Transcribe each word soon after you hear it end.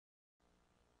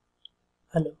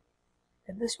Hello,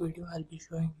 in this video I'll be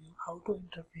showing you how to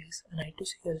interface an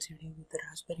I2C LCD with the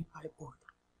Raspberry Pi board.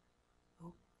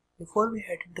 So, before we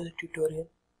head into the tutorial,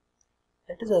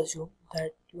 let us assume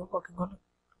that you're working on a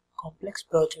complex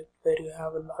project where you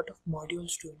have a lot of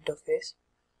modules to interface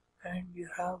and you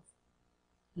have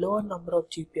lower number of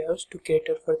GPIOs to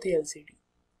cater for the LCD.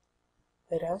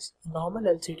 Whereas a normal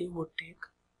LCD would take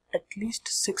at least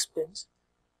 6 pins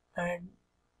and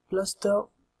plus the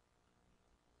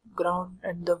ground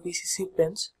and the VCC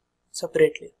pins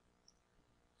separately.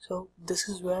 So this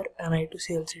is where an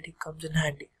I2C LCD comes in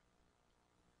handy.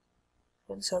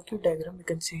 In the circuit diagram you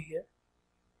can see here,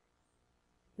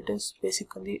 it is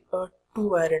basically a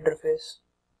two-wire interface.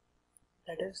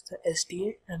 That is the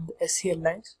SDA and the SCL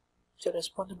lines which are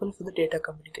responsible for the data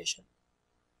communication.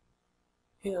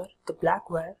 Here the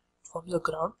black wire forms the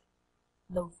ground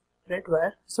and the red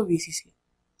wire is the VCC.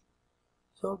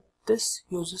 So this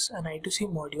uses an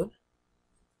I2C module.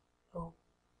 So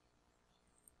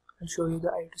I'll show you the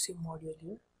I2C module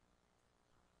here.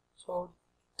 So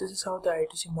this is how the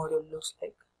I2C module looks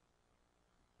like.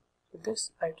 So this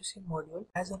I2C module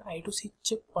has an I2C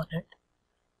chip on it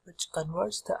which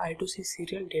converts the I2C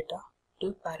serial data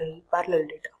to parallel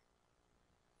data.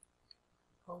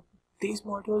 So these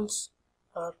modules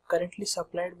are currently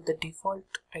supplied with the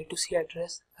default I2C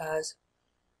address as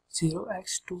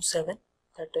 0x27,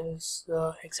 that is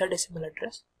the hexadecimal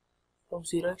address, so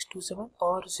 0x27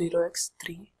 or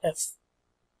 0x3f.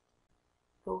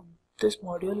 So this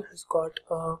module has got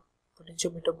a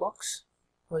potentiometer box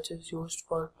which is used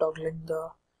for toggling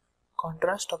the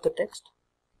contrast of the text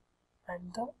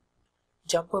and the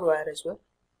jumper wire as well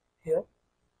here.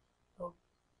 So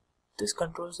this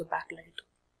controls the backlight.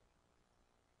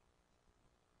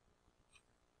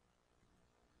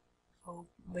 So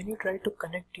when you try to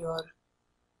connect your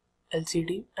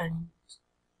LCD and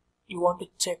you want to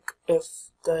check if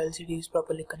the LCD is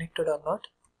properly connected or not,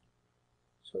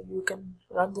 so you can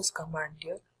run this command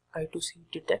here, I2C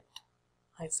detect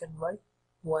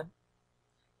 -y1,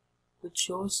 which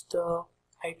shows the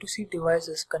I2C device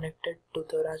is connected to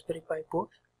the Raspberry Pi board.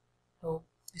 So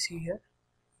you see here,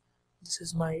 this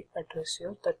is my address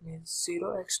here, that means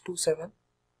 0x27,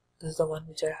 this is the one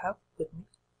which I have with me.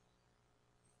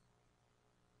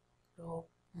 So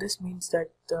this means that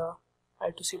the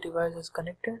I2C device is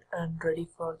connected and ready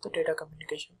for the data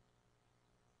communication.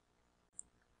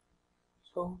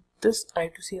 So this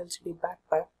I2C LCD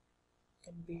backpack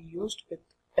can be used with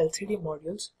LCD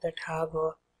modules that have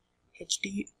a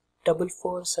HD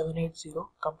 44780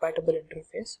 compatible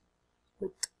interface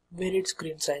with varied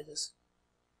screen sizes.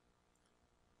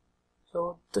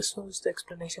 So this was the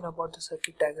explanation about the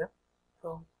circuit diagram.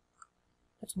 So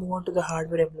let's move on to the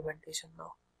hardware implementation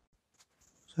now.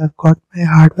 So I've got my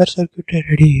hardware circuitry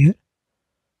ready here.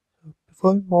 So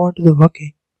before we move on to the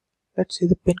working, let's see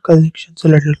the pin connections a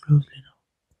little closely now.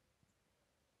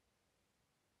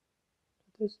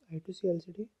 This I2C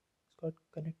LCD is got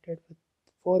connected with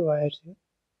 4 wires here.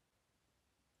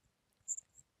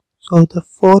 So the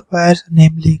 4 wires are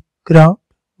namely ground,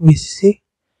 VCC,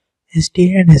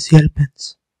 SD and SCL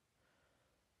pins.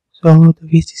 So the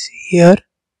VCC here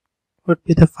would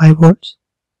be the 5 volts.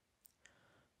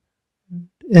 And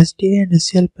SD and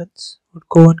SCL pins would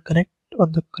go and connect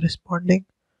on the corresponding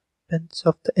pins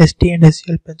of the SD and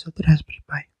SCL pins of the Raspberry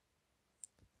Pi.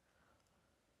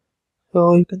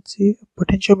 So you can see a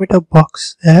potentiometer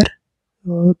box there.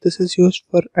 So this is used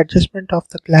for adjustment of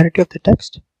the clarity of the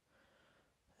text.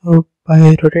 So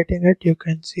by rotating it, you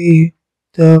can see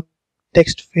the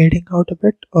text fading out a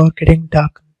bit or getting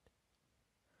darkened.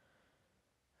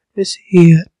 You see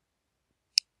here,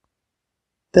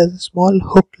 there's a small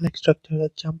hook-like structure, a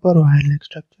jumper wire-like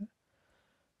structure.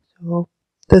 So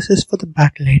this is for the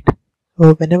backlight.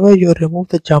 So whenever you remove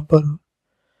the jumper,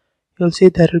 you'll see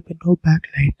there will be no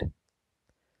backlight.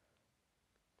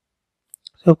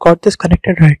 So I've got this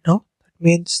connected right now. That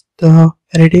means the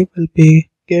LED will be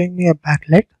giving me a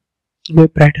backlight. It will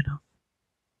be bright enough.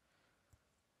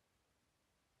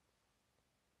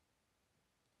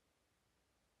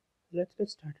 Let's get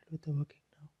started with the working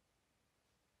now.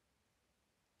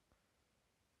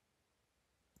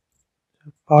 So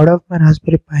I've powered up my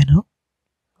Raspberry Pi now.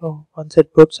 So once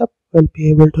it boots up, we'll be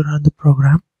able to run the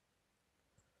program.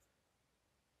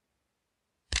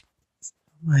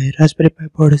 My Raspberry Pi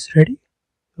board is ready.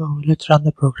 So let's run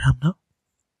the program now.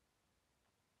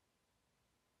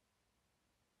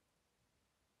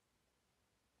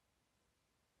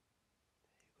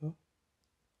 There you go.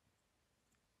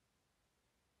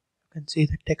 You can see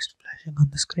the text flashing on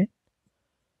the screen.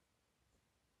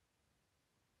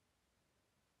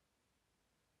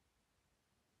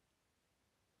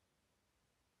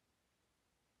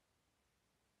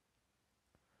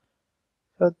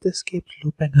 So this keeps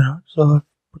looping around. So I've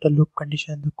put a loop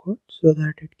condition in the code so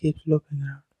that it keeps looping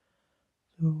around.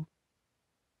 So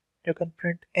you can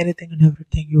print anything and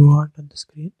everything you want on the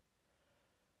screen.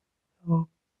 So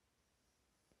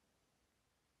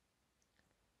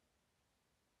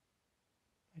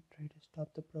I try to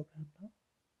stop the program now.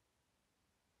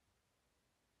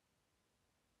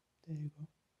 There you go.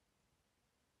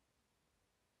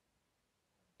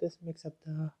 This makes up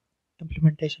the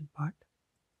implementation part.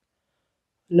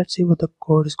 Let's see what the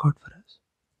code has got for us.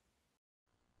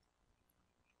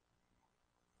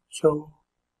 So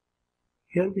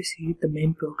here we see the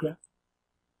main program.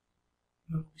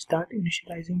 Now we start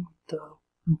initializing the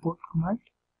import command,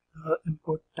 the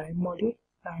import time module,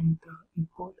 and the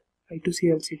import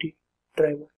I2C LCD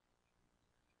driver.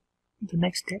 The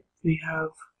next step, we have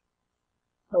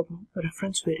a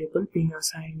reference variable being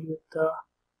assigned with the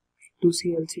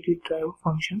I2C LCD driver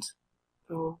functions.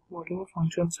 So whatever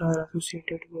functions are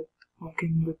associated with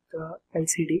working with the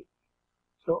LCD,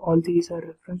 so all these are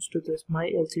referenced to this my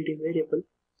LCD variable.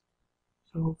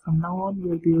 So from now on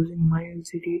we'll be using my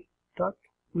LCD dot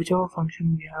whichever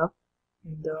function we have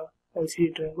in the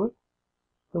LCD driver.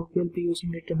 So we'll be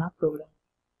using it in our program.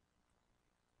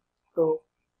 So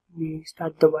we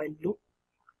start the while loop.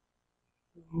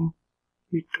 So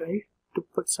we try to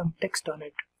put some text on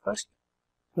it first.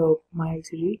 So my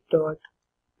LCD dot,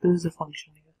 this is the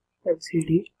function here,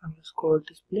 LCD underscore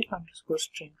display underscore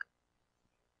string.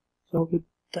 So with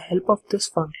the help of this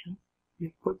function,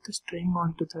 we put the string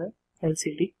onto the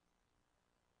LCD,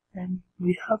 and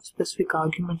we have specific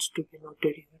arguments to be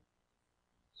noted here.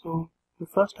 So the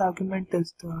first argument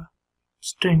is the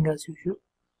string as usual.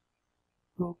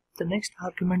 So the next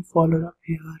argument followed up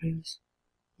here is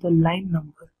the line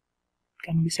number. It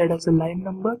can be said as a line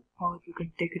number, or you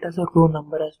can take it as a row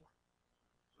number as well.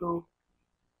 So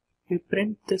we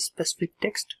print this specific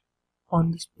text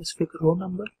on the specific row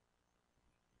number,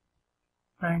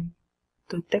 and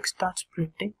the text starts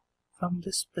printing from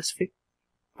this specific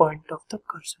point of the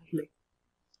cursor, like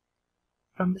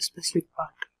from the specific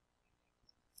part.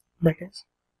 That is,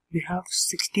 we have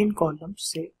 16 columns,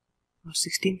 say, or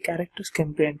 16 characters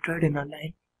can be entered in a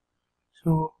line.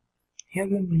 So here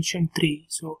we mentioned 3,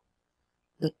 so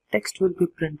the text will be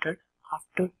printed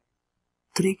after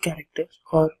 3 characters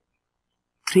or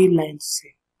 3 lines,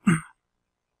 say.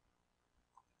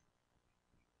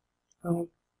 So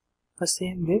the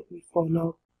same way we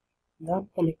follow learn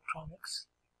electronics.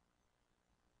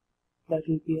 That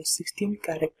will be a 16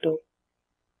 character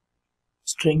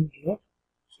string here.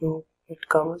 So it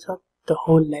covers up the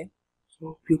whole line.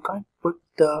 So you can't put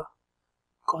the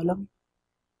column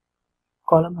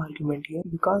argument here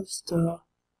because the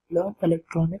learn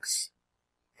electronics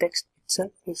text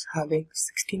itself is having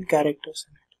 16 characters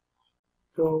in it.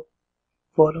 So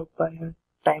followed by a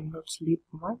time.sleep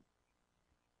command,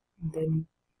 and then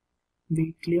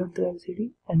we clear the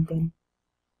LCD and then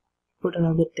put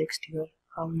another text here,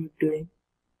 how are you doing.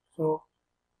 So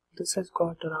this has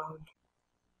got around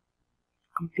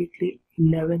completely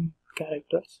 11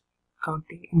 characters,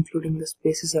 counting including the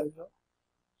spaces as well.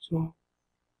 So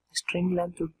the string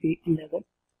length would be 11.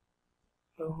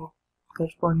 So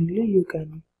correspondingly you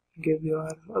can give your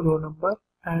row number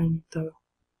and the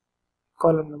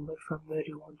column number from where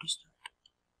you want to start.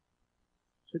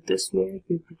 So this way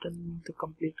we've written the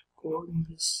complete code in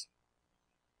this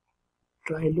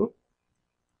try loop.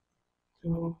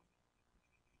 So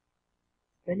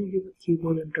when you give a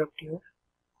keyboard interrupt here,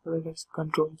 so let's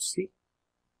Control C.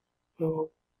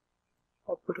 So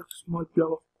I'll put a small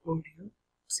block of code here,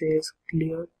 says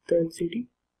clear the LCD,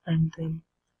 and then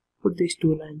put these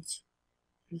 2 lines.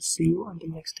 I'll see you until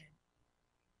next time.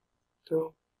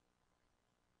 So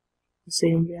the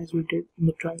same way as we did in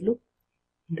the try loop,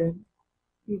 then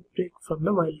we break from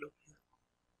the while loop here.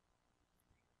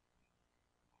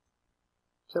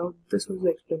 So this was the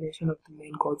explanation of the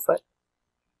main code file.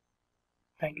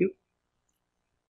 Thank you.